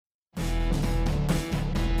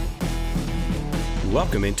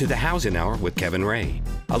Welcome into the Housing Hour with Kevin Ray,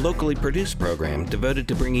 a locally produced program devoted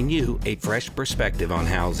to bringing you a fresh perspective on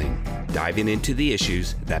housing, diving into the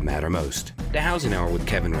issues that matter most. The Housing Hour with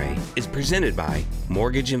Kevin Ray is presented by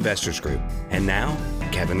Mortgage Investors Group. And now,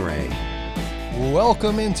 Kevin Ray.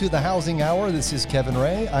 Welcome into the Housing Hour. This is Kevin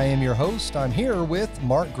Ray. I am your host. I'm here with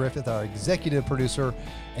Mark Griffith, our executive producer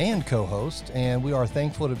and co-host, and we are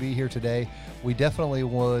thankful to be here today. We definitely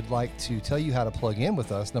would like to tell you how to plug in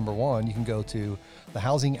with us. Number one, you can go to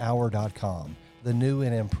thehousinghour.com, the new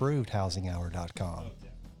and improved housinghour.com.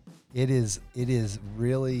 It is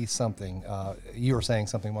really something. You were saying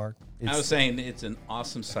something, Mark? I was saying it's an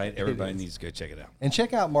awesome site. Everybody needs to go check it out. And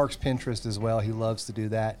check out Mark's Pinterest as well. He loves to do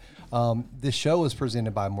that. This show is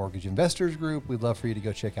presented by Mortgage Investors Group. We'd love for you to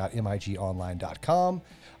go check out migonline.com.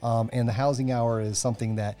 And the Housing Hour is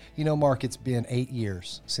something that, Mark, it's been 8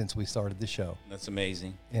 years since we started the show. That's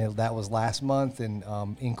amazing. And that was last month, and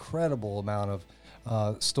incredible amount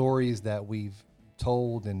of stories that we've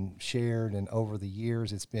told and shared, and over the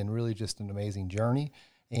years it's been really just an amazing journey.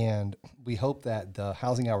 And we hope that the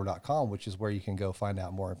housinghour.com, which is where you can go find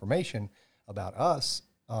out more information about us,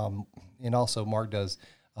 and also Mark does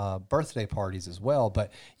birthday parties as well,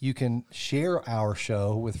 but you can share our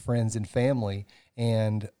show with friends and family,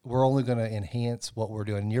 and we're only going to enhance what we're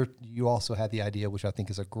doing. And you also had the idea, which I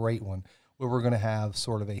think is a great one, where we're going to have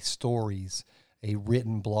sort of a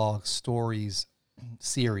written blog stories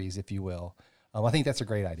series, if you will. I think that's a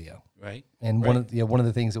great idea. Right. And one of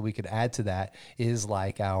the things that we could add to that is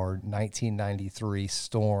like our 1993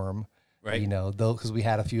 storm, right? Because we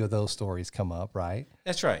had a few of those stories come up, right?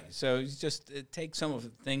 That's right. So you just take some of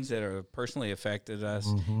the things that are personally affected us,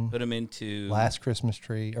 put them into Last Christmas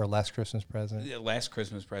Present. Last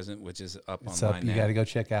Christmas Present, which is up It's online up. You now. got to go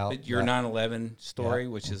check out But your 9/11 story,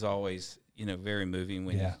 which is always very moving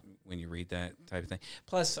when you read that type of thing.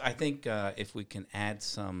 Plus, I think if we can add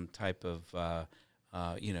some type of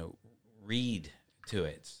read to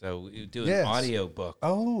it, so you do an audio book.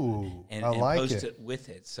 Oh, and I like post it. it with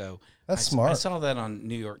it. So That's smart. I saw that on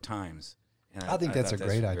New York Times. And I think that's a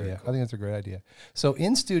great idea. Cool. I think that's a great idea. So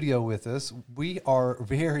in studio with us, we are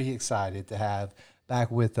very excited to have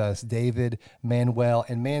back with us David Manuel.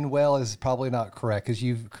 And Manuel is probably not correct because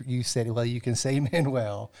you said, well, you can say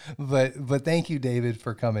Manuel, but thank you, David,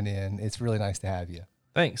 for coming in. It's really nice to have you.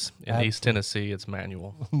 Thanks. In East Tennessee, it's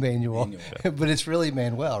Manuel. Manuel. But it's really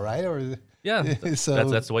Manuel, right? Or yeah, so,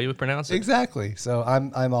 that's the way you would pronounce it. Exactly. So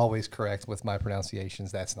I'm always correct with my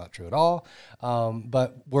pronunciations. That's not true at all.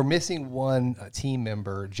 But we're missing one team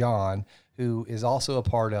member, John, who is also a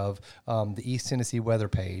part of the East Tennessee Weather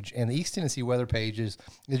Page. And the East Tennessee Weather Page is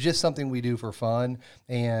just something we do for fun,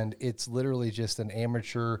 and it's literally just an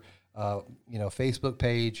amateur Facebook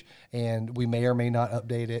page, and we may or may not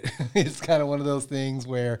update it. It's kind of one of those things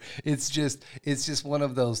where it's just one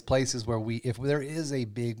of those places where if there is a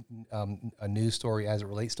big a news story as it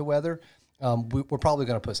relates to weather, we're probably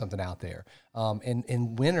going to put something out there.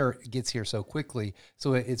 And winter gets here so quickly,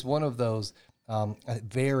 so it's one of those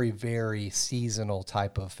very, very seasonal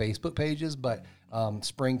type of Facebook pages, but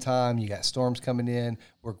springtime, you got storms coming in.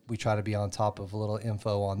 We try to be on top of a little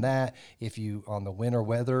info on that. If you on the winter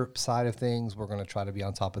weather side of things, we're going to try to be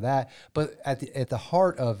on top of that. But at the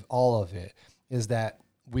heart of all of it is that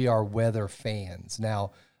we are weather fans.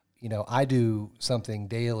 Now, I do something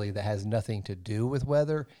daily that has nothing to do with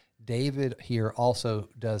weather. David here also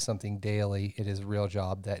does something daily. It is a real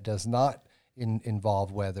job that does not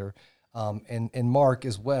involve weather. And Mark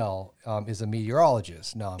as well is a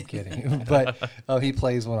meteorologist. No, I'm kidding. But he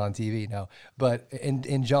plays one on TV. No, but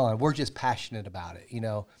and John, we're just passionate about it,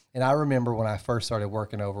 And I remember when I first started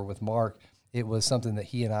working over with Mark, it was something that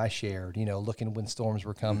he and I shared. Looking when storms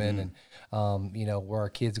were coming, and where our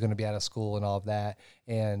kids are going to be out of school and all of that.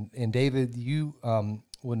 And David, you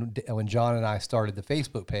when John and I started the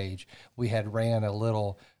Facebook page, we had ran a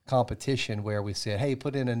little competition where we said, hey,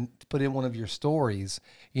 put in one of your stories,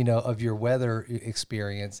 of your weather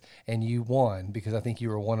experience, and you won because I think you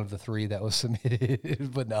were one of the 3 that was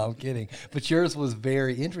submitted. But no, I'm kidding. But yours was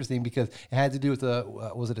very interesting because it had to do with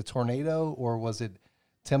was it a tornado, or was it?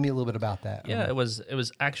 Tell me a little bit about that. Yeah, it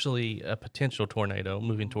was actually a potential tornado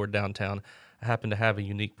moving toward downtown. I happened to have a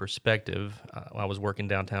unique perspective. I was working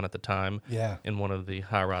downtown at the time in one of the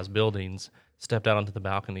high-rise buildings, stepped out onto the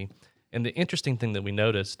balcony. And the interesting thing that we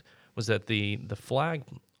noticed was that the flag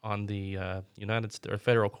on the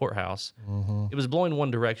federal courthouse, it was blowing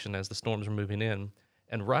one direction as the storms were moving in.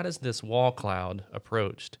 And right as this wall cloud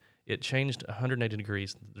approached, it changed 180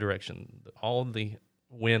 degrees direction. All the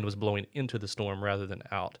wind was blowing into the storm rather than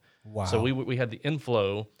out. Wow. So we had the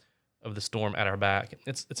inflow of the storm at our back.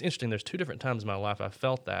 It's interesting. There's two different times in my life I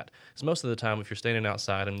felt that. Because most of the time, if you're standing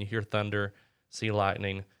outside and you hear thunder, see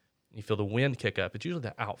lightning, you feel the wind kick up, it's usually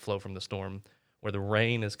the outflow from the storm where the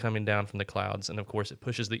rain is coming down from the clouds. And, of course, it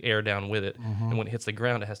pushes the air down with it. And when it hits the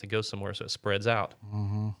ground, it has to go somewhere, so it spreads out.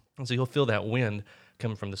 And so you'll feel that wind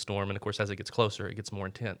coming from the storm. And, of course, as it gets closer, it gets more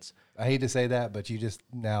intense. I hate to say that, but you just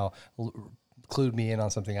now clued me in on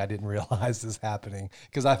something I didn't realize is happening,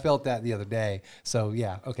 because I felt that the other day. So,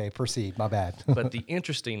 yeah, okay, proceed. My bad. But the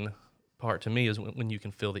interesting part to me is when you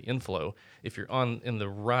can feel the inflow. If you're in the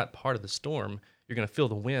right part of the storm, you're going to feel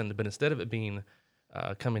the wind, but instead of it being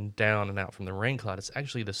coming down and out from the rain cloud, it's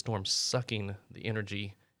actually the storm sucking the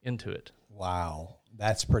energy into it. Wow,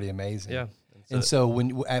 that's pretty amazing. Yeah. And so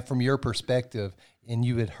when, from your perspective, and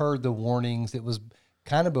you had heard the warnings, it was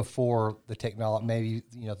kind of before the technology, maybe,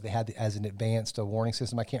 they had as an advanced warning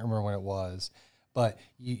system. I can't remember when it was, but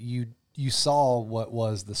you saw what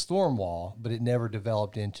was the storm wall, but it never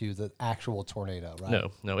developed into the actual tornado, right?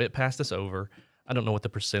 No, it passed us over. I don't know what the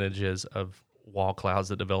percentage is of wall clouds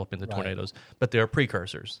that develop into tornadoes, but there are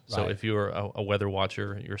precursors. So if you're a weather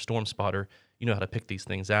watcher, you're a storm spotter, you know how to pick these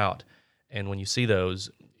things out. And when you see those,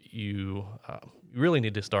 you really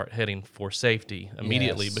need to start heading for safety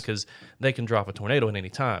immediately, because they can drop a tornado at any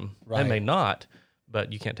time. They may not,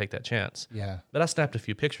 but you can't take that chance. Yeah. But I snapped a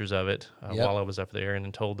few pictures of it while I was up there, and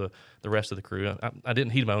then told the rest of the crew. I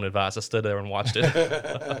didn't heed my own advice. I stood there and watched it.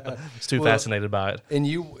 I was too fascinated by it. And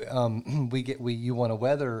you, you want a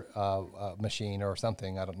weather machine or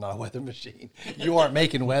something? Not a weather machine. You aren't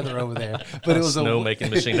making weather over there, but it was a snow making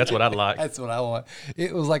machine. That's what I'd like. That's what I want.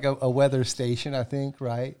 It was like a weather station, I think,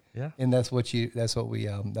 right? Yeah. And that's what we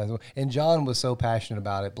and John was so passionate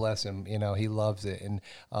about it. Bless him. He loves it, and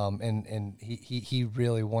he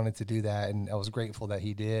really wanted to do that, and I was grateful that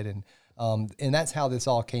he did, and that's how this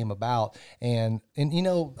all came about. And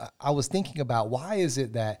I was thinking about, why is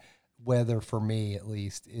it that weather, for me at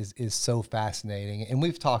least, is so fascinating? And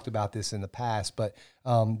we've talked about this in the past, but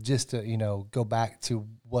just to go back to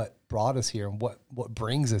what brought us here and what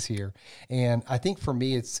brings us here. And I think for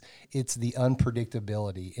me, it's the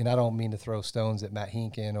unpredictability. And I don't mean to throw stones at Matt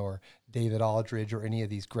Hinken or David Aldridge or any of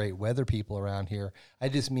these great weather people around here. I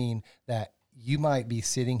just mean that you might be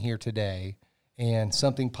sitting here today and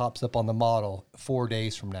something pops up on the model 4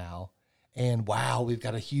 days from now, and wow, we've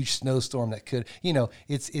got a huge snowstorm that could,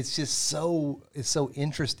 it's just so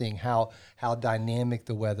interesting how dynamic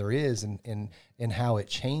the weather is, and how it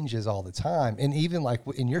changes all the time. And even like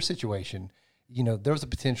in your situation, there was a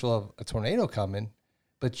potential of a tornado coming,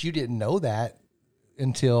 but you didn't know that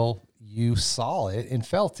until you saw it and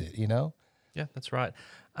felt it, Yeah, that's right.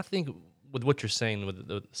 I think with what you're saying with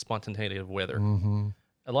the spontaneity of weather,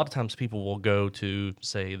 a lot of times people will go to,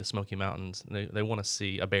 say, the Smoky Mountains, and they want to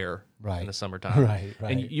see a bear in the summertime. Right.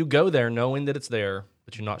 And you go there knowing that it's there,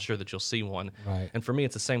 but you're not sure that you'll see one. Right. And for me,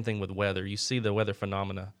 it's the same thing with weather. You see the weather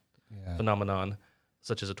phenomenon,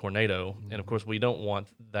 such as a tornado, and of course we don't want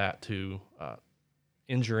that to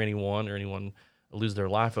injure anyone or anyone lose their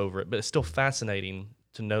life over it, but it's still fascinating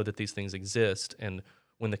to know that these things exist, and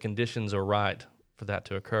when the conditions are right for that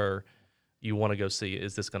to occur, you want to go see,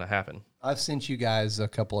 is this going to happen? I've sent you guys a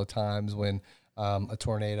couple of times when a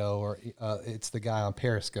tornado, or it's the guy on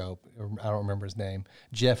Periscope, I don't remember his name,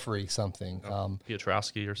 Jeffrey something.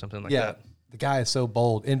 Piotrowski or something like that. The guy is so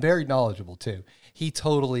bold and very knowledgeable too. He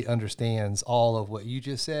totally understands all of what you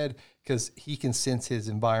just said, because he can sense his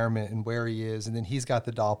environment and where he is, and then he's got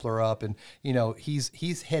the Doppler up, and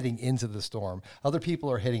he's heading into the storm. Other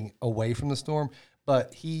people are heading away from the storm,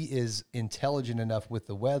 but he is intelligent enough with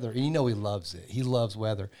the weather, and he loves it. He loves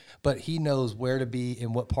weather, but he knows where to be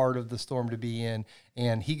and what part of the storm to be in.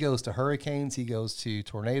 And he goes to hurricanes, he goes to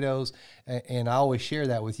tornadoes, and I always share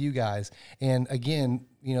that with you guys. And again,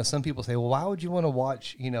 some people say, well, why would you want to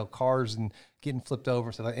watch, cars and getting flipped over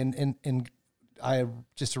and stuff? And I,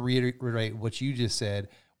 just to reiterate what you just said,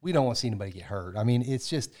 we don't want to see anybody get hurt. I mean,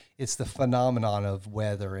 it's the phenomenon of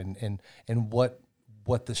weather and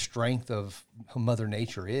what the strength of Mother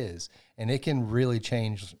Nature is, and it can really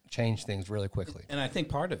change things really quickly. And I think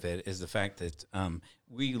part of it is the fact that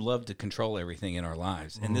we love to control everything in our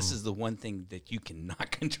lives, and this is the one thing that you cannot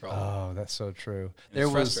control. Oh, that's so true.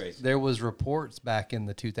 And There was reports back in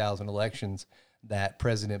the 2000 elections that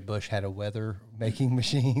President Bush had a weather making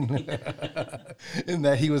machine, and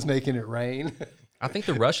that he was making it rain. I think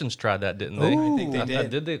the Russians tried that, didn't they? I think they did.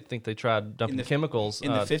 Did they think they tried dumping chemicals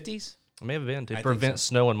in the 50s? It may have been to prevent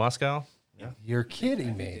snow in Moscow. Yeah. You're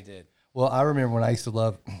kidding me. They did. Well, I remember when I used to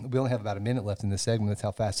love, we only have about a minute left in this segment. That's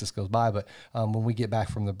how fast this goes by. But when we get back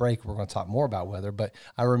from the break, we're going to talk more about weather. But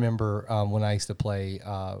I remember when I used to play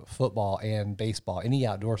football and baseball, any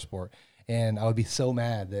outdoor sport, and I would be so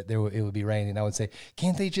mad that it would be raining. I would say,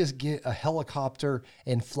 can't they just get a helicopter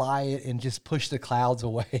and fly it and just push the clouds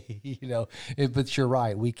away? But you're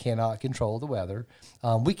right. We cannot control the weather.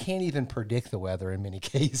 We can't even predict the weather in many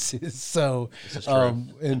cases. So,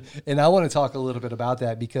 and I want to talk a little bit about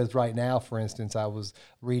that because right now, for instance, I was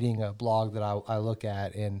reading a blog that I look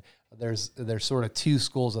at, and there's sort of two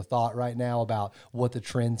schools of thought right now about what the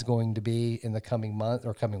trend's going to be in the coming month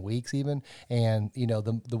or coming weeks even. And,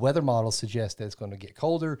 the weather models suggest that it's going to get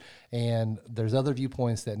colder, and there's other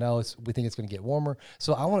viewpoints that we think it's going to get warmer.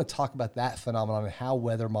 So I want to talk about that phenomenon and how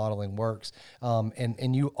weather modeling works.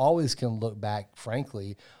 And you always can look back,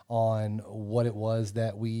 frankly, on what it was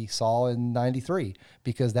that we saw in 93,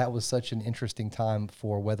 because that was such an interesting time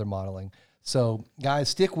for weather modeling. So, guys,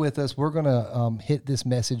 stick with us. We're going to hit this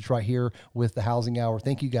message right here with the Housing Hour.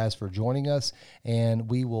 Thank you guys for joining us, and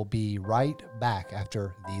we will be right back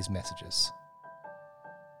after these messages.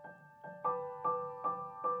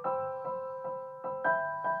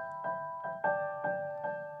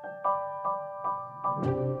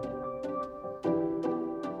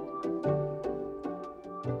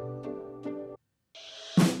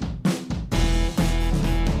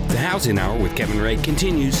 Housing Hour with Kevin Ray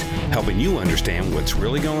continues, helping you understand what's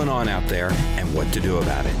really going on out there and what to do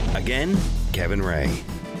about it. Again, Kevin Ray.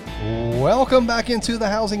 Welcome back into the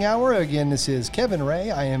Housing Hour. Again, this is Kevin Ray.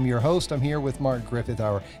 I am your host. I'm here with Mark Griffith,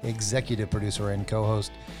 our executive producer and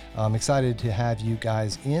co-host. I'm excited to have you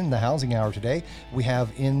guys in the Housing Hour today. We have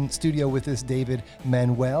in studio with us David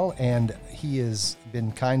Manuel, and he has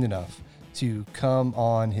been kind enough to come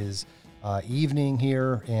on his evening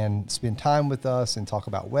here and spend time with us and talk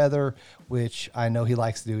about weather, which I know he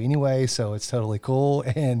likes to do anyway, so it's totally cool.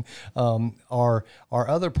 And our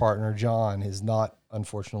other partner, John, is not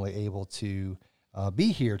unfortunately able to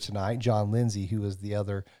be here tonight. John Lindsay, who is the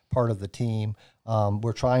other part of the team,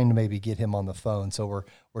 we're trying to maybe get him on the phone, so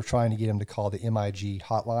we're trying to get him to call the MIG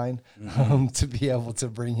hotline to be able to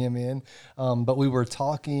bring him in. But we were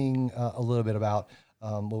talking a little bit about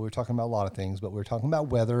we were talking about a lot of things, but we were talking about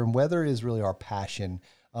weather, and weather is really our passion.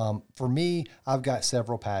 For me, I've got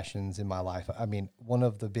several passions in my life. I mean, one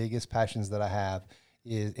of the biggest passions that I have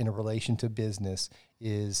is in a relation to business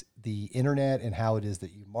is the internet and how it is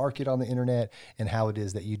that you market on the internet and how it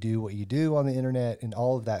is that you do what you do on the internet and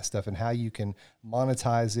all of that stuff and how you can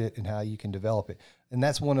monetize it and how you can develop it. And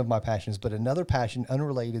that's one of my passions. But another passion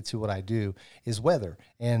unrelated to what I do is weather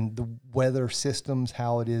and the weather systems,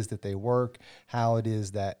 how it is that they work, how it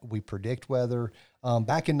is that we predict weather.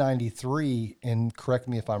 Back in 93, and correct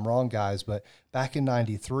me if I'm wrong, guys, but back in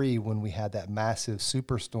 93, when we had that massive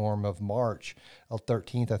superstorm of March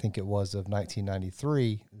 13th, I think it was, of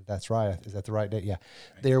 1993, that's right. Is that the right date? Yeah.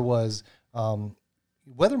 There was,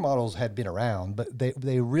 weather models had been around, but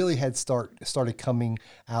they really had started coming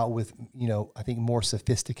out with, I think more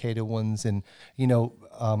sophisticated ones. And,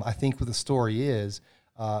 I think what the story is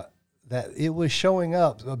that it was showing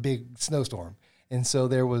up a big snowstorm. And so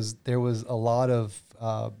there was a lot of,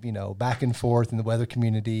 back and forth in the weather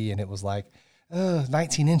community. And it was like,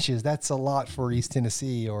 19 inches, that's a lot for East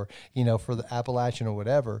Tennessee or, for the Appalachian or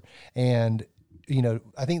whatever. And,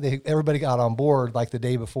 I think everybody got on board like the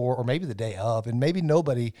day before or maybe the day of, and maybe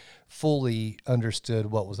nobody fully understood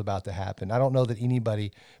what was about to happen. I don't know that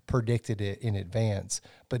anybody predicted it in advance.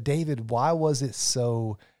 But David, why was it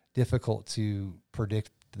so difficult to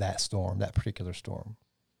predict that particular storm?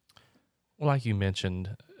 Well, like you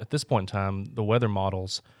mentioned, at this point in time, the weather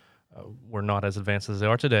models were not as advanced as they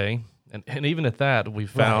are today. And even at that, we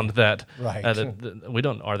found that we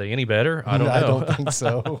don't. Are they any better? I don't know. I don't think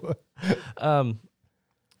so.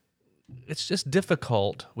 It's just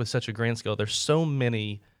difficult with such a grand scale. There's so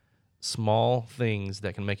many small things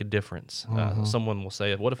that can make a difference. Someone will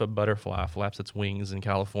say, what if a butterfly flaps its wings in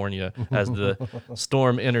California as the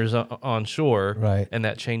storm enters on shore, right, and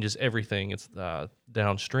that changes everything? It's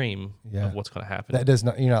downstream of what's going to happen. That does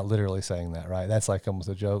not. You're not literally saying that, right? That's like almost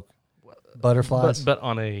a joke. Butterflies, but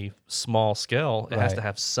on a small scale, it has to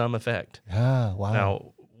have some effect. Ah, wow.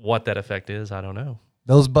 Now, what that effect is, I don't know.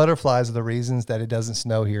 Those butterflies are the reasons that it doesn't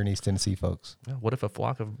snow here in East Tennessee, folks. What if a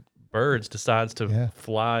flock of birds decides to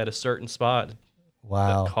fly at a certain spot?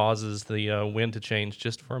 Wow. That causes the wind to change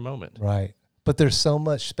just for a moment. Right. But there's so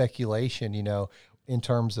much speculation, in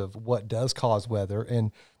terms of what does cause weather.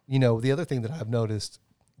 And, the other thing that I've noticed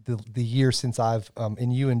the year since I've,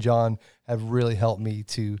 and you and John have really helped me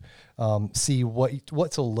to see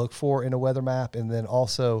what to look for in a weather map. And then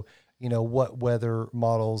also, what weather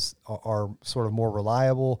models are sort of more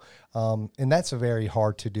reliable. And that's very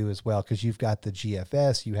hard to do as well, because you've got the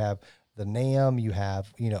GFS, you have the NAM, you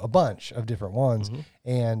have, a bunch of different ones.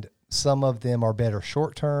 And some of them are better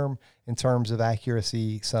short-term in terms of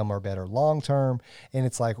accuracy. Some are better long-term. And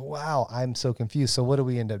it's like, wow, I'm so confused. So what do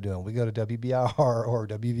we end up doing? We go to WBIR or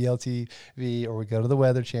WVLTV, or we go to the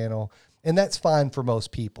Weather Channel. And that's fine for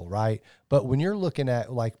most people, right? But when you're looking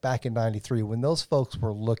at, like, back in 93, when those folks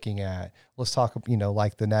were looking at, let's talk,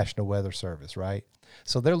 like the National Weather Service, right?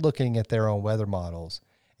 So they're looking at their own weather models,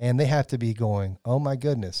 and they have to be going, oh my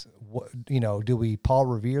goodness, do we Paul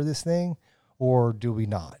Revere this thing or do we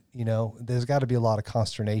not? There's got to be a lot of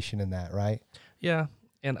consternation in that, right? Yeah.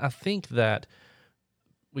 And I think that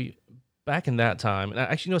back in that time, and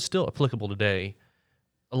actually, it's still applicable today,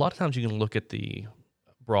 a lot of times you can look at the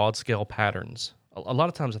broad scale patterns. A lot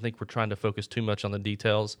of times I think we're trying to focus too much on the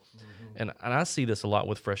details. And I see this a lot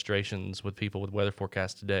with frustrations with people with weather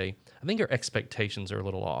forecasts today. I think our expectations are a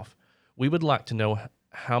little off. We would like to know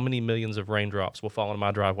how many millions of raindrops will fall on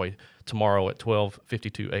my driveway tomorrow at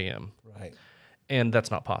 12:52 a.m. Right. And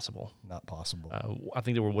that's not possible. Not possible. I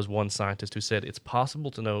think there was one scientist who said it's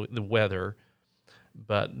possible to know the weather,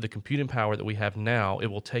 but the computing power that we have now, it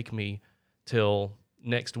will take me till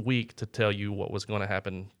next week to tell you what was going to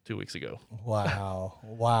happen 2 weeks ago. Wow.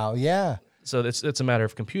 Wow. Yeah. So it's a matter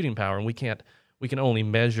of computing power, and we can only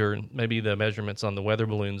measure, maybe the measurements on the weather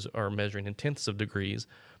balloons are measuring in tenths of degrees,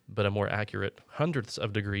 but a more accurate hundredths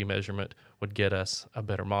of degree measurement would get us a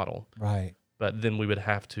better model. Right. But then we would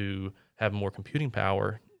have to have more computing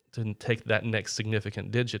power to take that next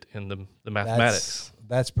significant digit in the mathematics.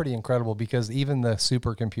 That's pretty incredible, because even the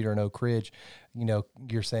supercomputer in Oak Ridge,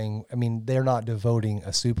 you're saying, they're not devoting a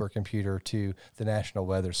supercomputer to the National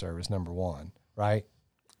Weather Service, number one, right?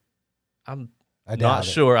 I'm not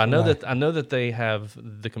sure. I know that they have,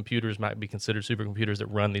 the computers might be considered supercomputers that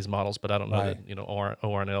run these models, but I don't know that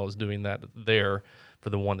ORNL is doing that there for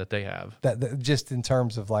the one that they have. That just in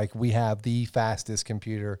terms of, like, we have the fastest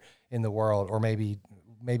computer in the world, or maybe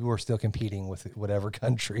we're still competing with whatever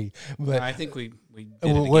country. But I think we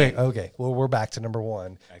did wait, okay. Well, we're back to number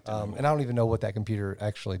one. And I don't even know what that computer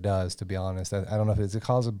actually does, to be honest. I don't know if it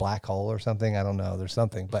causes a black hole or something. I don't know. There's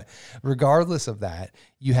something. But regardless of that,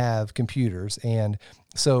 you have computers. And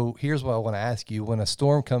so here's what I want to ask you. When a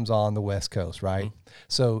storm comes on the West Coast, right? Mm-hmm.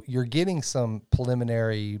 So you're getting some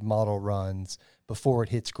preliminary model runs before it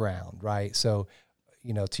hits ground, right? So,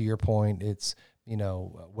 to your point, it's,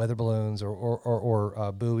 weather balloons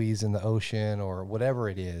or buoys in the ocean or whatever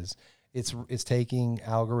it is. It's taking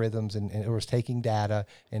algorithms and it's taking data,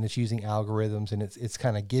 and it's using algorithms, and it's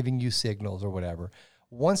kind of giving you signals or whatever.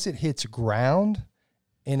 Once it hits ground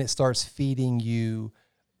and it starts feeding you,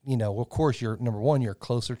 of course, you're number one, you're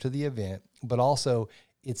closer to the event, but also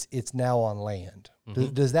it's now on land.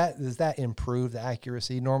 Mm-hmm. Does that improve the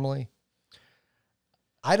accuracy normally?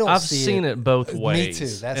 I've seen it both ways. Me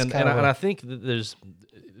too. That's and I think that it's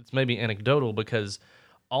maybe anecdotal, because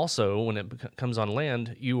also when it comes on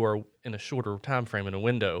land, you are in a shorter time frame in a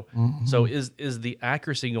window. Mm-hmm. So is the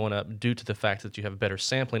accuracy going up due to the fact that you have better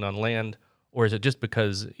sampling on land, or is it just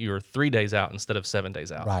because you're 3 days out instead of 7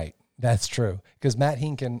 days out? Right. That's true. Because Matt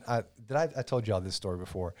Hinken, I told you all this story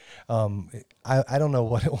before. I don't know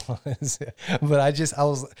what it was, but I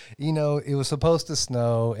was, it was supposed to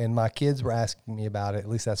snow, and my kids were asking me about it. At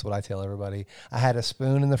least that's what I tell everybody. I had a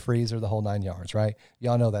spoon in the freezer, the whole 9 yards, right?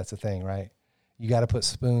 Y'all know that's a thing, right? You got to put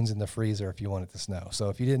spoons in the freezer if you want it to snow. So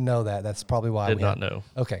if you didn't know that, that's probably why I did not know.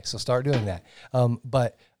 Okay, so start doing that.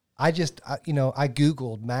 But I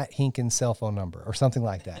Googled Matt Hinken's cell phone number or something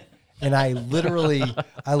like that. And I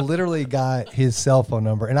literally got his cell phone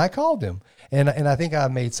number, and I called him, and I think I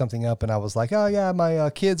made something up, and I was like, oh yeah, my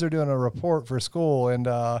kids are doing a report for school, and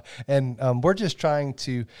we're just trying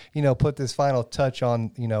to put this final touch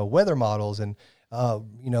on weather models, and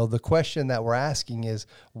the question that we're asking is,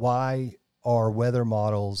 why are weather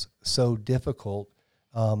models so difficult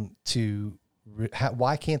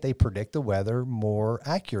why can't they predict the weather more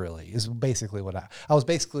accurately, is basically what I was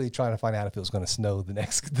basically trying to find out if it was going to snow in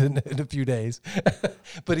a few days.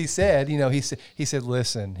 But he said, he said,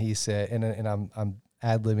 listen, he said, and I'm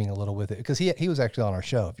ad-libbing a little with it, because he was actually on our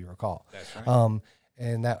show, if you recall. That's right.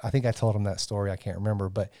 And that, I think I told him that story. I can't remember,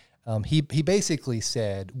 but he basically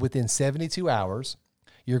said within 72 hours,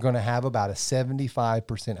 you're going to have about a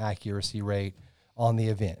 75% accuracy rate on the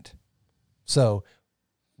event. So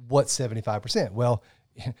what's 75%? Well,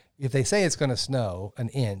 if they say it's going to snow an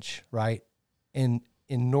inch, right? In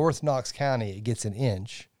North Knox County, it gets an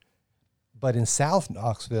inch, but in South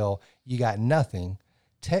Knoxville, you got nothing.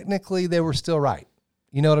 Technically, they were still right.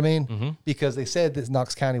 You know what I mean? Mm-hmm. Because they said that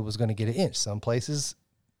Knox County was going to get an inch. Some places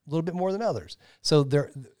a little bit more than others. So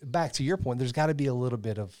there, back to your point, there's got to be a little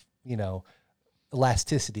bit of,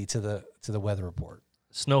 elasticity to the weather report.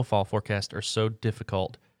 Snowfall forecasts are so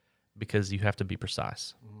difficult because you have to be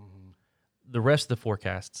precise. Mm-hmm. The rest of the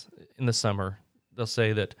forecasts in the summer, they'll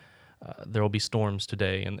say that there will be storms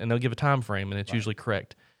today, and they'll give a time frame, and it's usually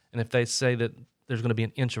correct. And if they say that there's going to be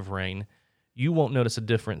an inch of rain, you won't notice a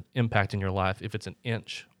different impact in your life if it's an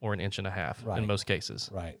inch or an inch and a half in most cases.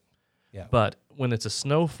 Right. Yeah. But when it's a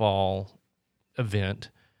snowfall event,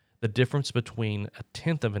 the difference between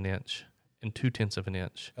 1/10 of an inch and 2/10 of an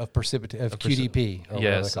inch of QDP, or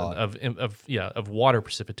yes, of water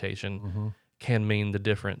precipitation can mean the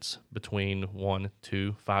difference between 1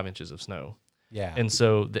 to 5 inches of snow. Yeah. And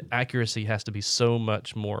so the accuracy has to be so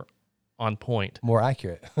much more on point, more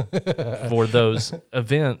accurate for those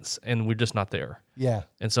events, and we're just not there. Yeah.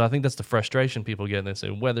 And so I think that's the frustration people get. They say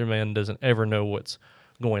weatherman doesn't ever know what's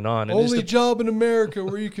going on. And only job in America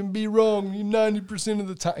where you can be wrong 90% of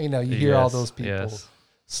the time. You hear all those people's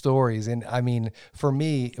stories. And I mean, for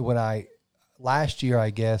me, last year,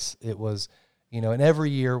 I guess it was, and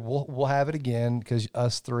every year we'll have it again because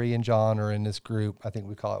us three and John are in this group. I think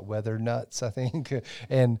we call it Weather Nuts, I think.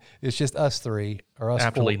 And it's just us three, or us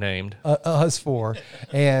aptly four. Named. Us four.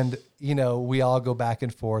 And, we all go back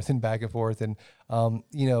and forth. And,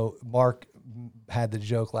 Mark had the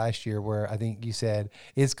joke last year where I think you said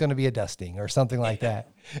it's going to be a dusting or something like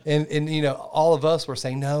that. And all of us were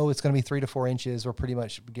saying, no, it's going to be 3 to 4 inches. We're pretty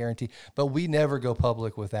much guaranteed. But we never go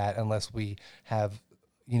public with that unless we have,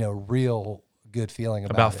 real good feeling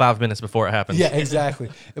about it. 5 minutes before it happens. Yeah, exactly.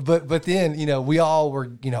 But then, we all were,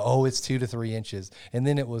 it's 2 to 3 inches. And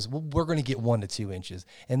then it was, well, we're going to get 1 to 2 inches.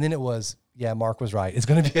 And then it was, yeah, Mark was right. It's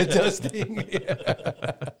going to be a dusting.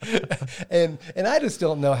 And I just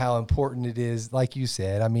don't know how important it is. Like you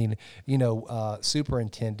said, I mean,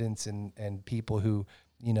 superintendents and people who,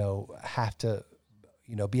 have to,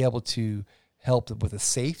 be able to help with the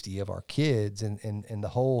safety of our kids and the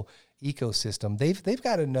whole ecosystem. They've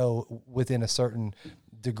got to know within a certain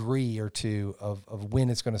degree or two of when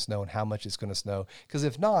it's going to snow and how much it's going to snow, because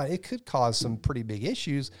if not, it could cause some pretty big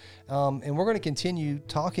issues. And we're going to continue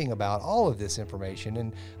talking about all of this information.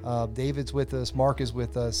 And David's with us, Mark is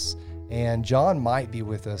with us, and John might be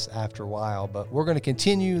with us after a while, but we're going to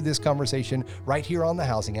continue this conversation right here on the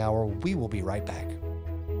Housing Hour. We will be right back.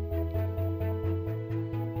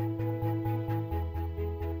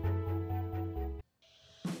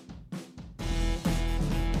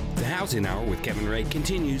 Housing Hour with Kevin Ray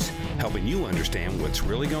continues, helping you understand what's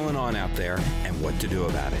really going on out there and what to do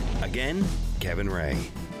about it. Again, Kevin Ray.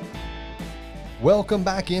 Welcome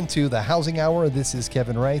back into the Housing Hour. This is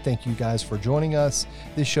Kevin Ray. Thank you guys for joining us.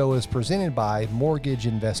 This show is presented by Mortgage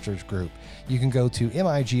Investors Group. You can go to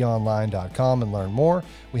migonline.com and learn more.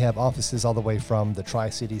 We have offices all the way from the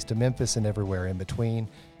Tri-Cities to Memphis and everywhere in between.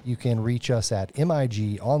 You can reach us at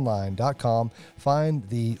migonline.com. Find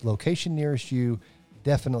the location nearest you.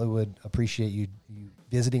 Definitely would appreciate you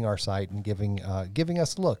visiting our site and giving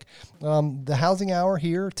us a look. The Housing Hour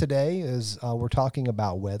here today is we're talking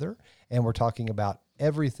about weather, and we're talking about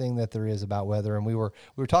everything that there is about weather. And we were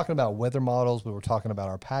talking about weather models. We were talking about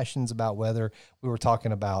our passions about weather. We were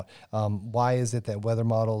talking about why is it that weather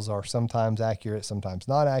models are sometimes accurate, sometimes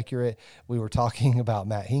not accurate. We were talking about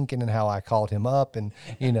Matt Hinken and how I called him up, and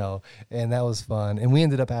and that was fun. And we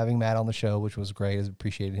ended up having Matt on the show, which was great. I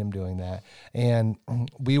appreciated him doing that. And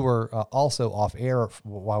we were also off air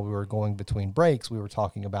while we were going between breaks. We were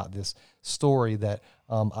talking about this story that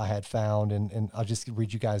I had found, and I'll just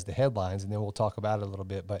read you guys the headlines, and then we'll talk about it a little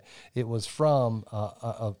bit. But it was from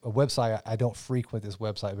a website. I don't frequent this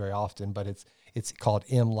website very often, but it's called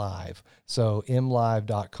MLive. So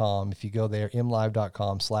mlive.com. If you go there,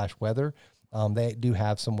 mlive.com/weather, they do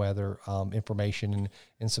have some weather information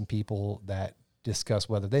and some people that discuss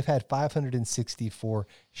weather. They've had 564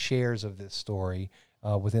 shares of this story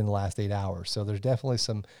within the last 8 hours. So there's definitely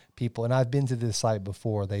some people, and I've been to this site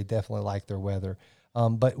before. They definitely like their weather.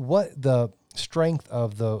 But what the strength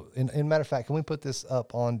of in matter of fact, can we put this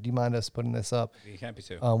up on, do you mind us putting this up? Be happy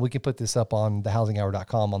to. We can put this up on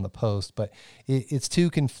thehousinghour.com on the post, but it's two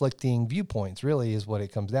conflicting viewpoints really is what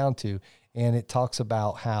it comes down to. And it talks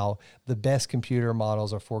about how the best computer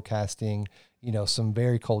models are forecasting, some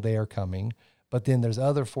very cold air coming. But then there's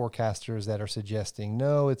other forecasters that are suggesting,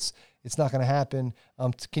 no, it's not going to happen.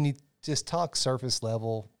 Can you just talk surface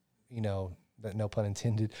level, no pun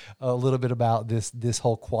intended, a little bit about this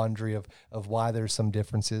whole quandary of why there's some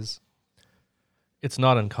differences? It's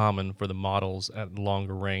not uncommon for the models at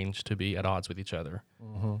longer range to be at odds with each other.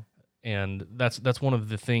 Mm-hmm. And that's one of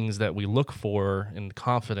the things that we look for in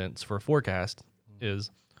confidence for a forecast is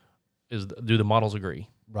do the models agree?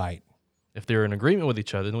 Right. If they're in agreement with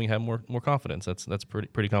each other, then we have more confidence. That's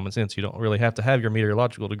pretty common sense. You don't really have to have your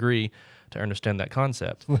meteorological degree to understand that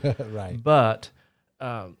concept. Right. But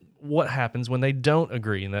what happens when they don't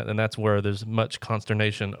agree? And that's where there's much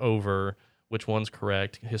consternation over which one's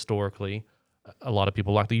correct historically. A lot of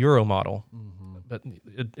people like the Euro model, but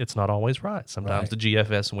it's not always right. Sometimes the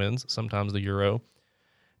GFS wins, sometimes the Euro.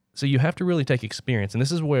 So you have to really take experience. And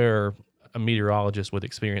this is where a meteorologist with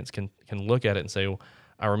experience can look at it and say, well,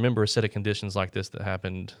 I remember a set of conditions like this that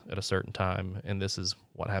happened at a certain time, and this is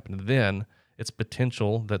what happened then. It's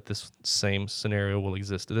potential that this same scenario will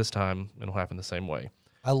exist at this time and will happen the same way.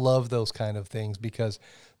 I love those kind of things because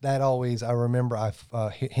that always, I remember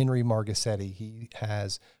Henry Margisetti, he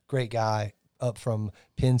has great guy up from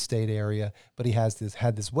Penn State area, but he had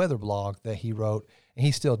this weather blog that he wrote, and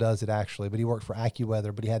he still does it actually, but he worked for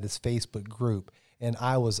AccuWeather, but he had this Facebook group. And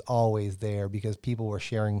I was always there because people were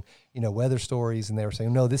sharing, weather stories, and they were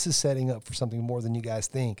saying, no, this is setting up for something more than you guys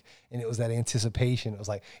think. And it was that anticipation. It was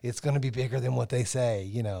like, it's going to be bigger than what they say,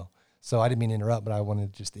 So I didn't mean to interrupt, but I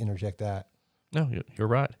wanted to just interject that. No, you're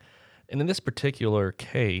right. And in this particular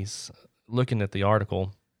case, looking at the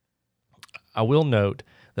article, I will note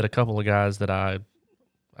that a couple of guys that I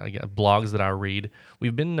got blogs that I read,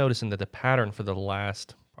 we've been noticing that the pattern for the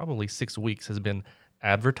last probably 6 weeks has been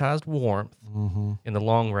advertised warmth in the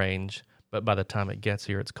long range, but by the time it gets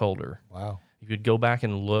here, it's colder. Wow. If you'd go back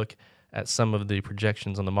and look at some of the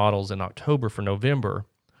projections on the models in October for November,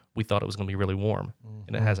 we thought it was going to be really warm,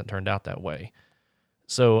 and it hasn't turned out that way.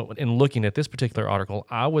 So in looking at this particular article,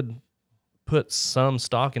 I would put some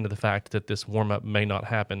stock into the fact that this warm-up may not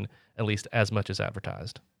happen at least as much as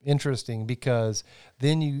advertised. Interesting, because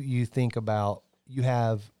then you think about,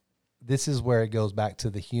 this is where it goes back to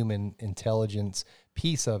the human intelligence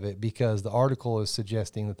piece of it, because the article is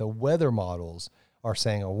suggesting that the weather models are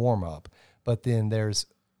saying a warm up, but then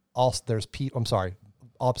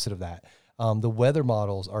opposite of that. The weather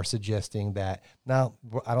models are suggesting that now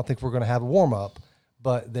I don't think we're going to have a warm up,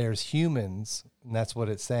 but there's humans, and that's what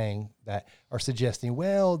it's saying, that are suggesting,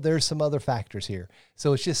 well, there's some other factors here.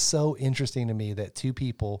 So it's just so interesting to me that two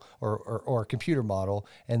people or a computer model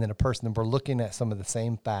and then a person, and we're looking at some of the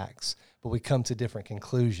same facts, but we come to different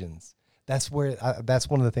conclusions. That's that's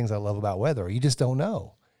one of the things I love about weather. You just don't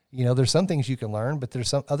know. There's some things you can learn, but there's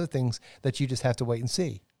some other things that you just have to wait and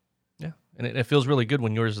see. Yeah, and it feels really good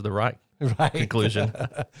when yours is the right conclusion.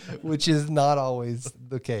 Which is not always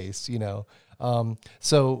the case,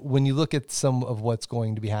 So when you look at some of what's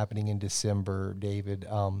going to be happening in December, David,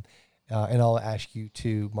 and I'll ask you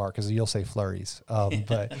too, Mark, because you'll say flurries.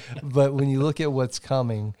 But when you look at what's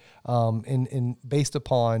coming, and based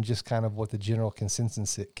upon just kind of what the general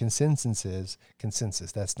consensus is,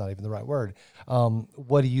 that's not even the right word.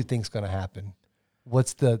 What do you think is going to happen?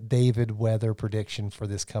 What's the David weather prediction for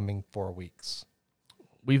this coming 4 weeks?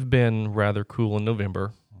 We've been rather cool in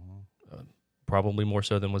November, probably more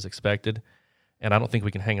so than was expected. And I don't think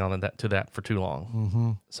we can hang on to that for too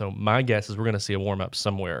long. So my guess is we're going to see a warm-up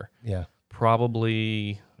somewhere. Yeah.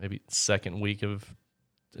 Probably maybe second to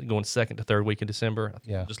third week of December.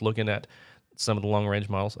 Yeah. Just looking at some of the long-range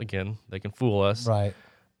models, again, they can fool us. Right.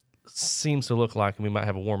 Seems to look like we might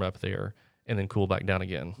have a warm-up there and then cool back down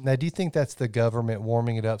again. Now, do you think that's the government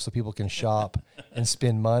warming it up so people can shop and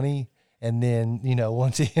spend money? And then,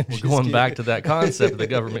 once it we're going back to that concept of the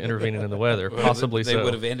government intervening in the weather, possibly they so.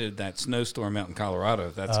 would have ended that snowstorm out in Colorado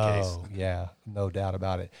if that's the case. Oh, yeah, no doubt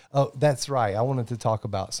about it. Oh, that's right. I wanted to talk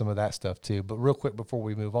about some of that stuff too. But real quick before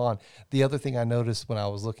we move on, the other thing I noticed when I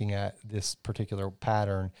was looking at this particular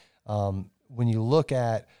pattern, when you look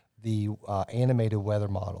at the animated weather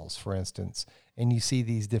models, for instance, and you see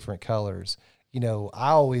these different colors,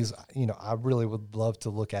 I really would love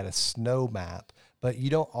to look at a snow map, but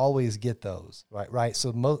you don't always get those, right?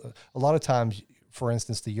 So a lot of times, for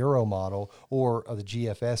instance, the Euro model or the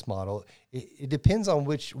GFS model, it depends on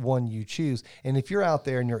which one you choose. And if you're out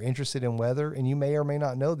there and you're interested in weather, and you may or may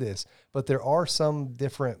not know this, but there are some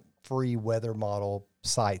different free weather model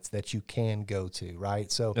sites that you can go to,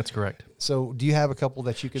 right? So that's correct. So do you have a couple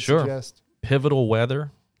that you could Sure. suggest?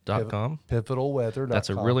 Pivotalweather.com. Pivotalweather.com.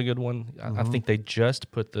 That's a really good one. I think they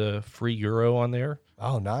just put the free Euro on there.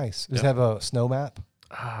 Oh, nice. Does it have a snow map?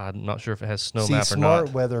 I'm not sure if it has snow map or smart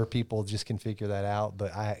not. weather people just can figure that out,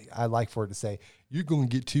 but I like for it to say, you're going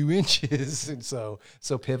to get 2 inches. And so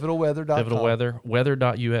pivotalweather.com. Pivotal Weather,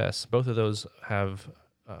 weather.us. Both of those have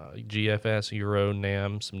GFS, Euro,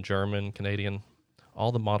 NAM, some German, Canadian,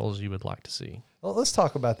 all the models you would like to see. Well, let's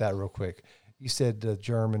talk about that real quick. You said the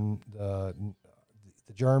German, the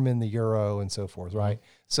the German, the Euro, and so forth, right?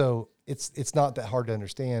 So it's not that hard to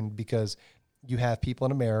understand because you have people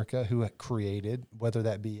in America who created, whether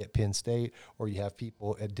that be at Penn State or you have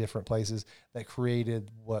people at different places that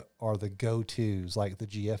created what are the go-tos, like the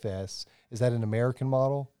GFS. Is that an American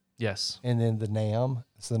model? Yes. And then the NAM,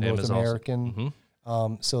 it's the NAM North American.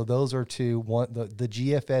 Also, So those are two. One, the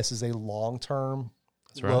GFS is a long-term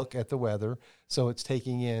look at the weather. So it's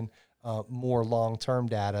taking in more long-term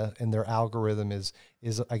data, and their algorithm is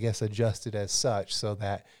I guess adjusted as such so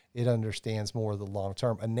that it understands more of the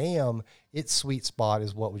long-term. A NAM, its sweet spot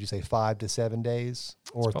is, what would you say, 5 to 7 days,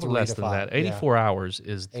 or 3 less to than 5? that. 84 hours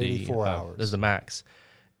is the 84 hours is the max,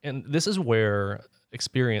 and this is where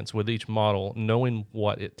experience with each model, knowing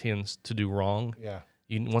what it tends to do wrong. Yeah.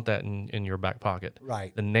 You want that in your back pocket.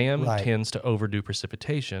 Right. The NAM tends to overdo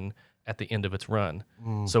precipitation at the end of its run.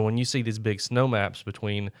 So when you see these big snow maps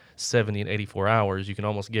between 70 and 84 hours, you can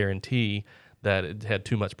almost guarantee that it had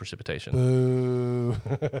too much precipitation. Boo.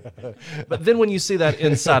 But then when you see that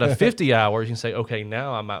inside of 50 hours, you can say, okay,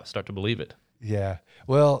 now I might start to believe it. Yeah.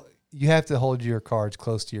 Well, you have to hold your cards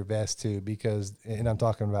close to your vest too, because, and I'm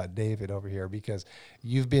talking about David over here, because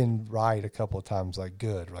you've been right a couple of times, like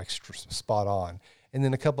good, like spot on. And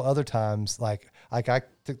then a couple other times, like I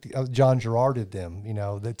took John Girarded them,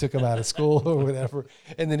 that took them out of school or whatever.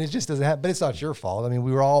 And then it just doesn't happen, but it's not your fault. I mean,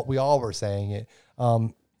 we all were saying it.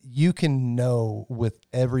 You can know with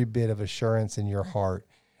every bit of assurance in your heart,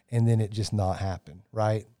 and then it just not happen,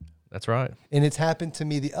 right? That's right. And it's happened to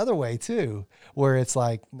me the other way too, where it's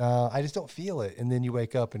like, no, I just don't feel it. And then you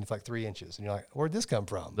wake up and it's like 3 inches and you're like, where'd this come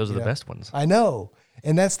from? Those are the best ones. I know.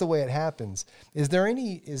 And that's the way it happens. Is there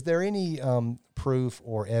any proof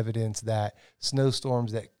or evidence that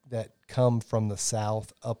snowstorms that come from the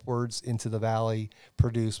south upwards into the valley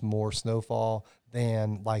produce more snowfall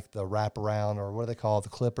than like the wraparound, or what do they call it, the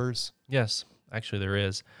clippers? Yes, actually there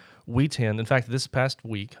is. We tend, in fact, this past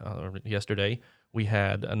week, or yesterday, we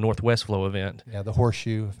had a northwest flow event. Yeah, the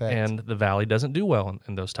horseshoe effect. And the valley doesn't do well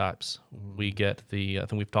in those types. We get I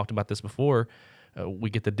think we've talked about this before, we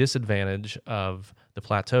get the disadvantage of the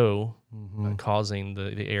plateau causing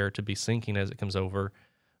the air to be sinking as it comes over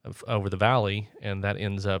the valley, and that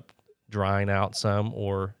ends up drying out some,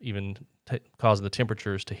 or even causing the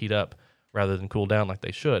temperatures to heat up rather than cool down like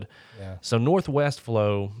they should. Yeah. So northwest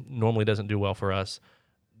flow normally doesn't do well for us.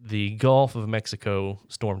 The Gulf of Mexico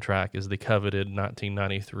storm track is the coveted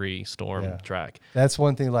 1993 storm track. That's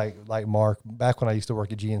one thing, like Mark, back when I used to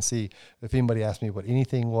work at GNC, if anybody asked me what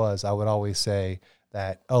anything was, I would always say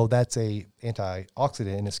that, that's a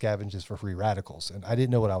antioxidant and it scavenges for free radicals. And I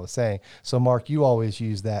didn't know what I was saying. So Mark, you always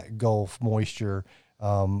use that Gulf moisture,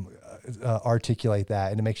 articulate that,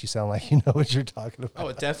 and it makes you sound like you know what you're talking about.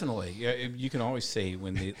 Oh, definitely. Yeah, you can always see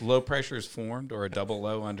when the low pressure is formed, or a double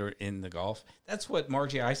low in the Gulf. That's what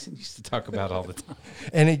Margie Eisen used to talk about all the time.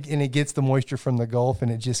 And it gets the moisture from the Gulf, and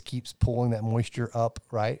it just keeps pulling that moisture up,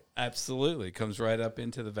 right? Absolutely. It comes right up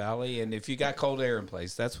into the valley, and if you got cold air in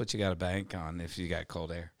place, that's what you got to bank on. If you got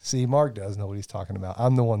cold air. See, Mark does know what he's talking about.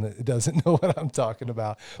 I'm the one that doesn't know what I'm talking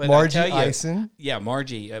about. But Margie Eisen. Yeah,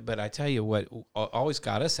 Margie. But I tell you what always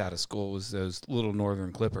got us out of school was those little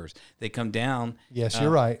northern clippers. They come down. Yes,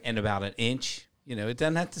 you're right. And about an inch. It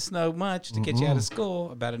doesn't have to snow much to get you out of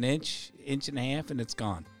school. About an inch and a half, and it's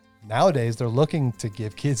gone. Nowadays, they're looking to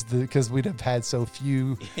give kids because we'd have had so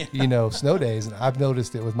few, snow days. And I've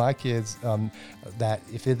noticed it with my kids that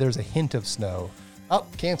if there's a hint of snow,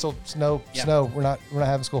 canceled, snow. We're not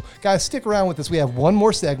having school. Guys, stick around with us. We have one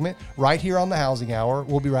more segment right here on the Housing Hour.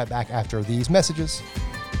 We'll be right back after these messages.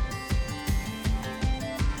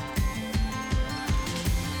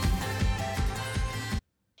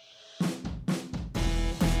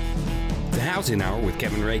 Housing Hour with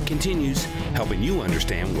Kevin Ray continues, helping you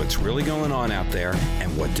understand what's really going on out there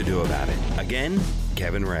and what to do about it. Again,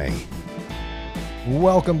 Kevin Ray.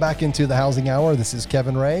 Welcome back into the Housing Hour. This is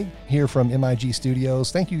Kevin Ray here from MIG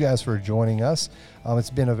Studios. Thank you guys for joining us.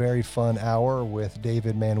 It's been a very fun hour with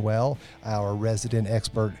David Manuel, our resident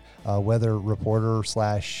expert weather reporter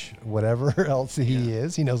 / whatever else he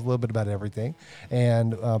is. He knows a little bit about everything,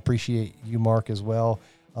 and appreciate you, Mark, as well.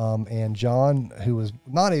 And John, who was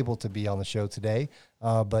not able to be on the show today,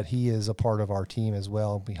 but he is a part of our team as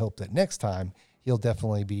well. We hope that next time he'll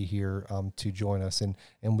definitely be here to join us. And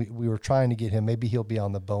we were trying to get him. Maybe he'll be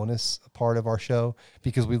on the bonus part of our show,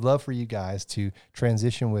 because we'd love for you guys to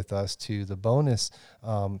transition with us to the bonus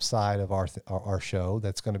side of our show.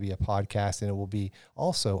 That's going to be a podcast, and it will be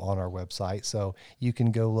also on our website. So you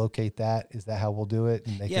can go locate that. Is that how we'll do it?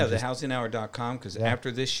 And thehousinghour.com, because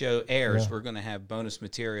after this show airs, we're going to have bonus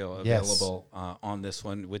material available on this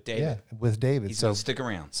one with David. Yeah, with David. He's going to stick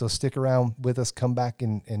around. So stick around with us. Come back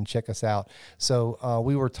and check us out. So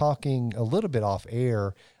we were talking a little bit off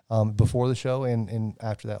air before the show and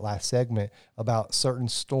after that last segment about certain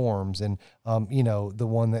storms. And, the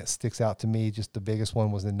one that sticks out to me, just the biggest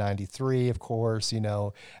one, was in 93, of course.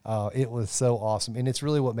 It was so awesome. And it's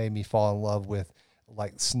really what made me fall in love with,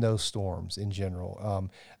 like, snowstorms in general.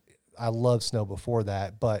 I loved snow before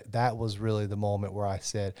that, but that was really the moment where I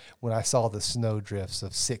said, when I saw the snow drifts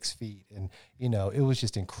of 6 feet, and, it was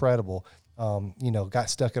just incredible. Got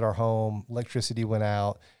stuck at our home, electricity went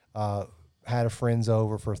out, had a friends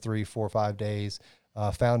over for 3, 4, 5 days,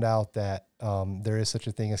 found out that there is such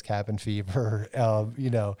a thing as cabin fever.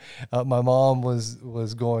 My mom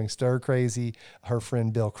was going stir crazy. Her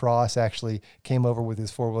friend Bill Cross actually came over with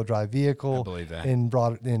his 4-wheel drive vehicle. I believe that. And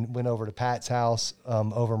went over to Pat's house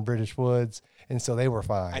over in British Woods. And so they were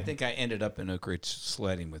fine. I think I ended up in Oak Ridge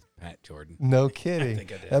sledding with Pat Jordan. No kidding. I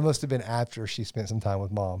think I did. That must have been after she spent some time with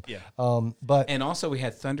Mom. Yeah. And also we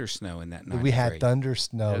had thunder snow in that night. We had thunder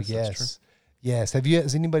snow. Yes.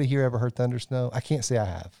 Has anybody here ever heard thunder snow? I can't say I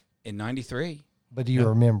have. In 93. But do you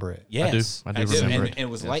remember it? Yes. I do remember it. And it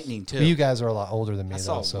was lightning too. Well, you guys are a lot older than me. I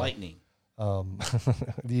saw lightning. You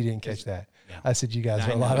didn't catch that. Yeah. I said you guys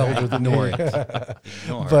are a lot older than me. Ignore.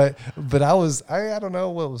 But I don't know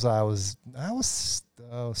what was I was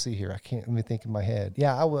see here. Let me think in my head.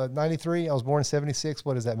 Yeah, I was 93. I was born in 76.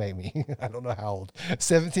 What does that make me? I don't know how old.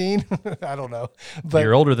 17? I don't know. But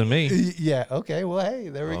you're older than me. Yeah. Okay. Well, hey,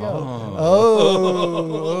 there we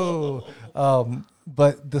go.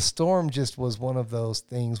 But the storm just was one of those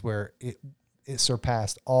things where it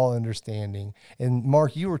surpassed all understanding. And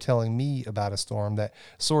Mark, you were telling me about a storm that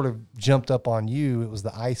sort of jumped up on you. It was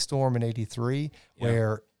the ice storm in 83,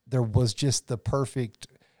 where there was just the perfect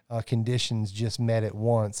conditions just met at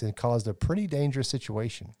once and caused a pretty dangerous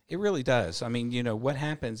situation. It really does. I mean, what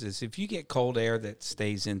happens is if you get cold air that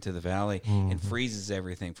stays into the valley and freezes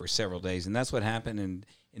everything for several days, and that's what happened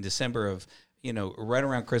in December of, right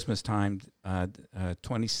around Christmas time,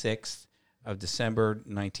 26th of December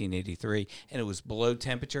 1983, and it was below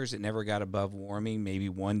temperatures. It never got above warming, maybe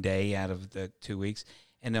one day out of the 2 weeks.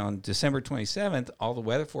 And on December 27th, all the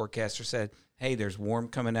weather forecasters said, hey, there's warm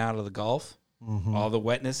coming out of the Gulf. Mm-hmm. All the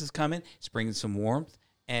wetness is coming. It's bringing some warmth,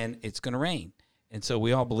 and it's going to rain. And so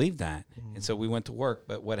we all believed that. Mm-hmm. And so we went to work.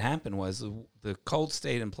 But what happened was the cold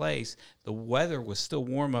stayed in place. The weather was still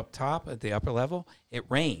warm up top at the upper level. It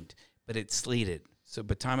rained, but it sleeted. So by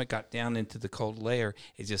the time it got down into the cold layer,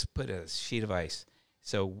 it just put a sheet of ice.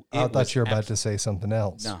 So I thought you were about to say something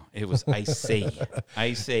else. No, it was icy.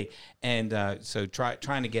 Icy. And so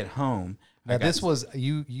trying to get home. Now, this was,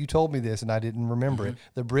 you told me this, and I didn't remember it.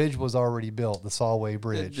 The bridge was already built, the Solway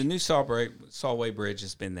Bridge. The new Solway Bridge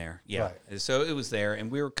has been there, yeah. Right. So it was there, and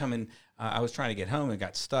we were coming. I was trying to get home and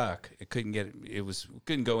got stuck.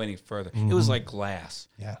 Couldn't go any further. Mm-hmm. It was like glass.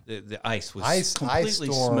 Yeah. The ice was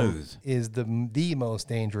completely smooth. Is the most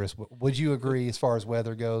dangerous. Would you agree as far as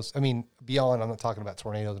weather goes? I mean, beyond, I'm not talking about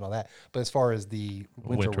tornadoes and all that, but as far as the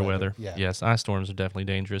winter weather. Yeah. Yes, ice storms are definitely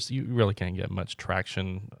dangerous. You really can't get much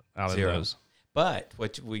traction out of those. But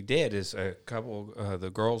what we did is a couple of the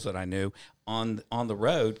girls that I knew on the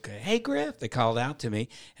road, hey, Griff, they called out to me,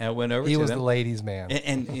 and I went over to them. He was the ladies' man.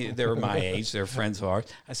 And they were my age. They're friends of ours.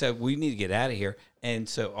 I said, we need to get out of here. And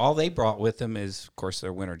so all they brought with them is, of course,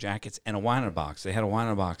 their winter jackets and a wine box. They had a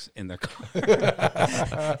wine box in their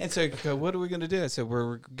car. And so what are we going to do? I said,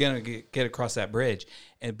 we're going to get across that bridge.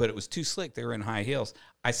 But it was too slick. They were in high heels.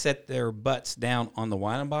 I set their butts down on the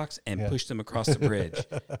wine box and pushed them across the bridge,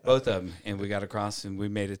 both of them. And we got across, and we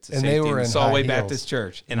made it to safety. They were in Solway Baptist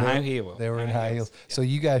Church in high heels. They were in high heels. Yeah. So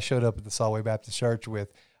you guys showed up at the Solway Baptist Church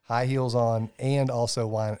with high heels on and also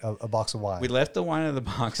wine, a box of wine. We left the wine in the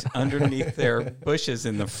box underneath their bushes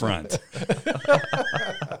in the front.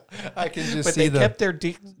 I can just but see they kept their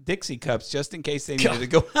Dixie cups just in case they needed to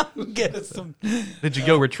go out and get us some. Did you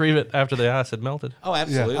go retrieve it after the ice had melted? Oh,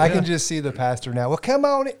 absolutely. Yeah. I can just see the pastor now. Well, come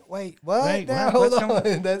on. Wait, what? Wait, now, hold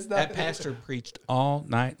on. That's not that pastor preached all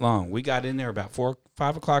night long. We got in there about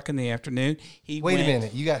 5 o'clock in the afternoon. Wait a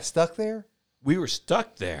minute. You got stuck there? We were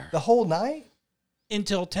stuck there. The whole night?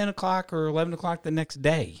 until 10 o'clock or 11 o'clock the next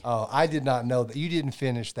day. Oh, I did not know that. You didn't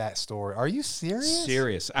finish that story. Are you serious?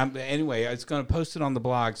 Serious. Anyway, I was going to post it on the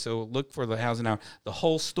blog, so look for the Housing Hour. The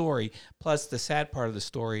whole story, plus the sad part of the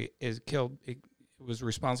story, is it was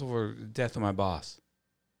responsible for the death of my boss.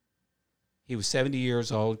 He was 70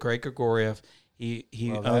 years old, Greg Grigoriev. He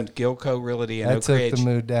owned Gilco Realty in Oak Ridge. That took the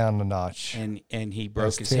mood down a notch. And he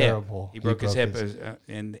broke his terrible. hip. He broke his hip,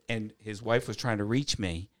 and his wife was trying to reach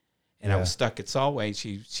me. And I was stuck at Solway.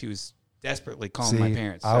 She was desperately calling my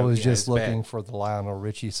parents. I was just looking for the Lionel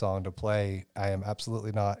Richie song to play. I am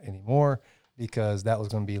absolutely not anymore because that was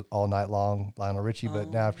going to be all night long, Lionel Richie. But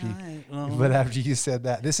now after you said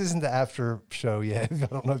that, this isn't the after show yet. I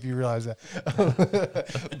don't know if you realize that.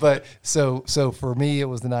 But so for me, it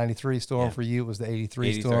was the 93 storm. Yeah. For you, it was the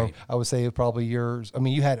 83 storm. I would say probably yours. I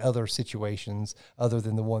mean, you had other situations other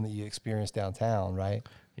than the one that you experienced downtown, right?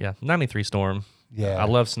 Yeah, 93 storm. Yeah, I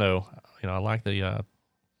love snow. I like the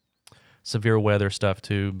severe weather stuff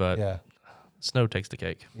too, but snow takes the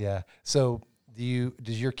cake. Yeah. So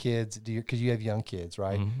because you have young kids,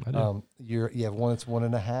 right? I do. You have one that's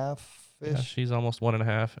 1.5. Yeah, she's almost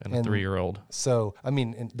 1.5 and a 3-year-old. So, I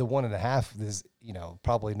mean, the 1.5 is,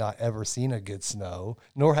 probably not ever seen a good snow,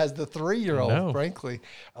 nor has the 3-year-old, frankly.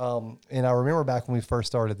 And I remember back when we first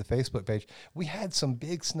started the Facebook page, we had some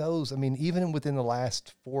big snows. I mean, even within the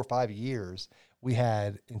last 4 or 5 years, we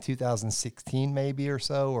had in 2016 maybe or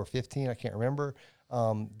so, or 15, I can't remember.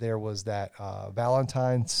 There was that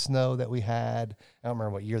Valentine's snow that we had. I don't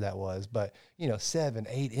remember what year that was, but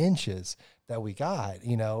 7-8 inches that we got.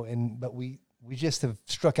 But we just have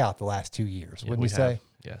struck out the last 2 years, wouldn't you say?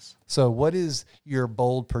 Yes. So what is your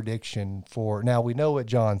bold prediction for, now we know what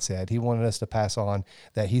John said. He wanted us to pass on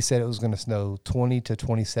that he said it was going to snow 20 to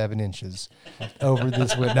 27 inches over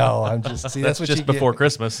this winter. No, I'm just, that's what just before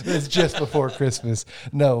Christmas. It's just before Christmas.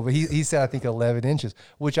 No, but he said, I think 11 inches,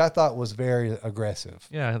 which I thought was very aggressive.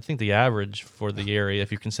 Yeah. I think the average for the area,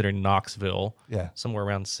 if you're considering Knoxville, yeah, somewhere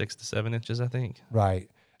around 6 to 7 inches, I think. Right.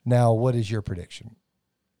 Now, what is your prediction?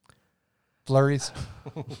 Flurries?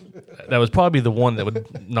 That would probably be the one that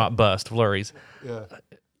would not bust, flurries. Yeah.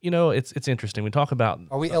 It's interesting. We talk about...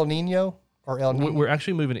 Are we El Nino or El Nino? We're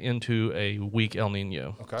actually moving into a weak El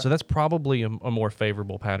Nino. Okay. So that's probably a more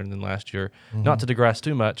favorable pattern than last year. Mm-hmm. Not to digress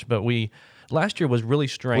too much, but last year was really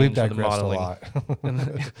strange with the modeling. A lot.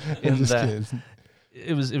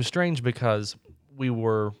 It was strange because we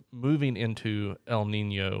were moving into El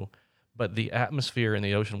Nino, but the atmosphere and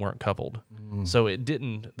the ocean weren't coupled. So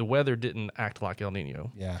the weather didn't act like El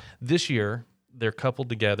Nino. Yeah. This year, they're coupled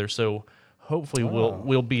together. So hopefully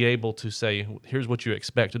we'll be able to say, here's what you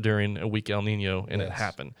expect during a weak El Nino, and it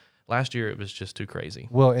happened. Last year, it was just too crazy.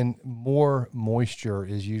 Well, and more moisture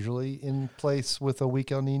is usually in place with a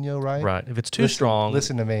weak El Nino, right? Right. If it's too strong.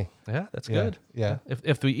 Listen to me. Yeah, that's good. Yeah.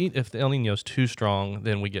 If the El Nino is too strong,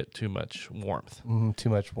 then we get too much warmth. Too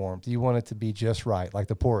much warmth. You want it to be just right, like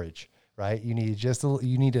the porridge. Right, you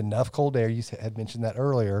need enough cold air. You had mentioned that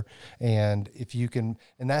earlier, and if you can,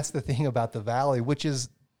 and that's the thing about the valley, which is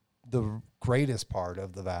the greatest part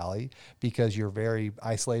of the valley, because you're very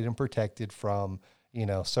isolated and protected from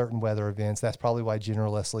certain weather events. That's probably why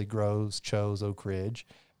General Leslie Groves chose Oak Ridge,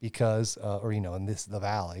 because in the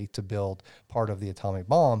valley to build part of the atomic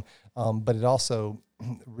bomb. But it also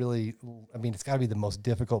really, it's got to be the most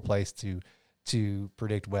difficult place to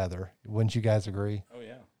predict weather. Wouldn't you guys agree? Oh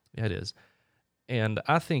yeah. Yeah, it is. And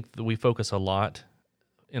I think that we focus a lot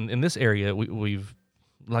in this area. We've,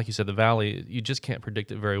 like you said, the valley, you just can't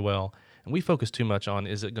predict it very well. And we focus too much on,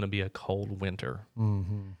 is it going to be a cold winter?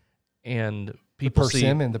 Mm-hmm. And people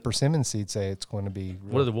the persimmon seeds say it's going to be.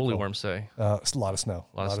 What do the woolly worms say? It's a lot of snow.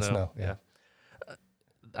 A lot of snow. Yeah.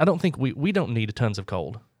 I don't think we don't need tons of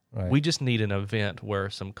cold. Right. We just need an event where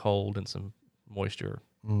some cold and some moisture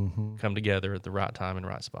come together at the right time and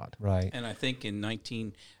right spot. Right. And I think in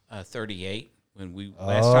 1938, when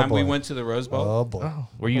we went to the Rose Bowl. Oh boy. Oh,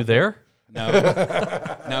 were you there? No,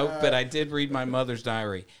 but I did read my mother's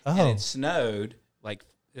diary, and it snowed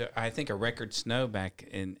I think a record snow back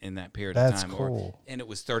in that period of time. That's cool. And it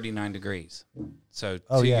was 39 degrees. So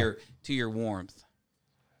to your warmth.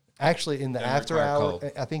 Actually, in the after hour,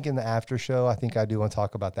 I think in the after show, I think I do want to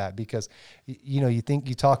talk about that, because, you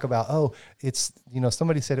talk about, it's,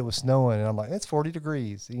 somebody said it was snowing, and I'm like, it's 40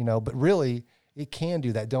 degrees, but really it can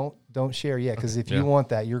do that. Don't share yet. Because if you want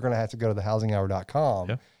that, you're going to have to go to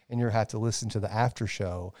thehousinghour.com and you'll have to listen to the after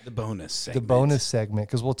show, the bonus segment,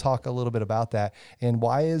 because we'll talk a little bit about that. And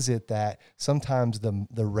why is it that sometimes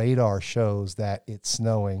the radar shows that it's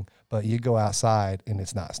snowing, but you go outside and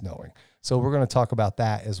it's not snowing? So we're going to talk about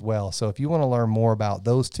that as well. So if you want to learn more about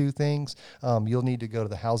those two things, you'll need to go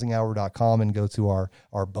to thehousinghour.com and go to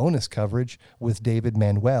our bonus coverage with David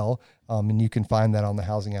Manuel. And you can find that on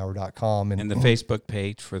thehousinghour.com. And the Facebook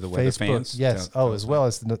page for the weather fans. Yes. As well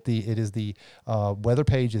as the weather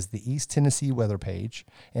page is the East Tennessee weather page.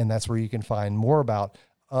 And that's where you can find more about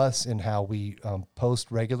us and how we post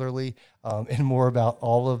regularly, and more about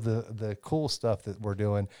all of the cool stuff that we're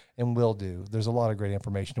doing and will do. There's a lot of great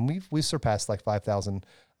information, and we've surpassed like 5,000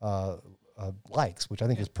 likes, which I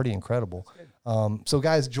think is pretty incredible. So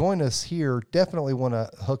guys, join us here. Definitely want to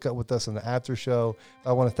hook up with us in the after show.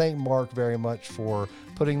 I want to thank Mark very much for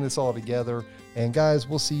putting this all together. And guys,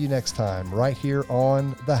 we'll see you next time right here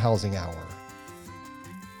on The Housing Hour.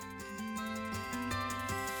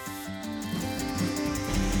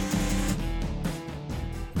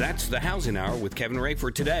 That's the Housing Hour with Kevin Ray for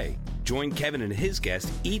today. Join Kevin and his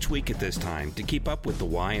guests each week at this time to keep up with the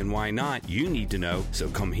why and why not you need to know, so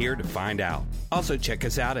come here to find out. Also check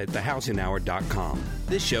us out at thehousinghour.com.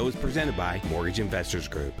 This show is presented by Mortgage Investors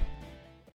Group.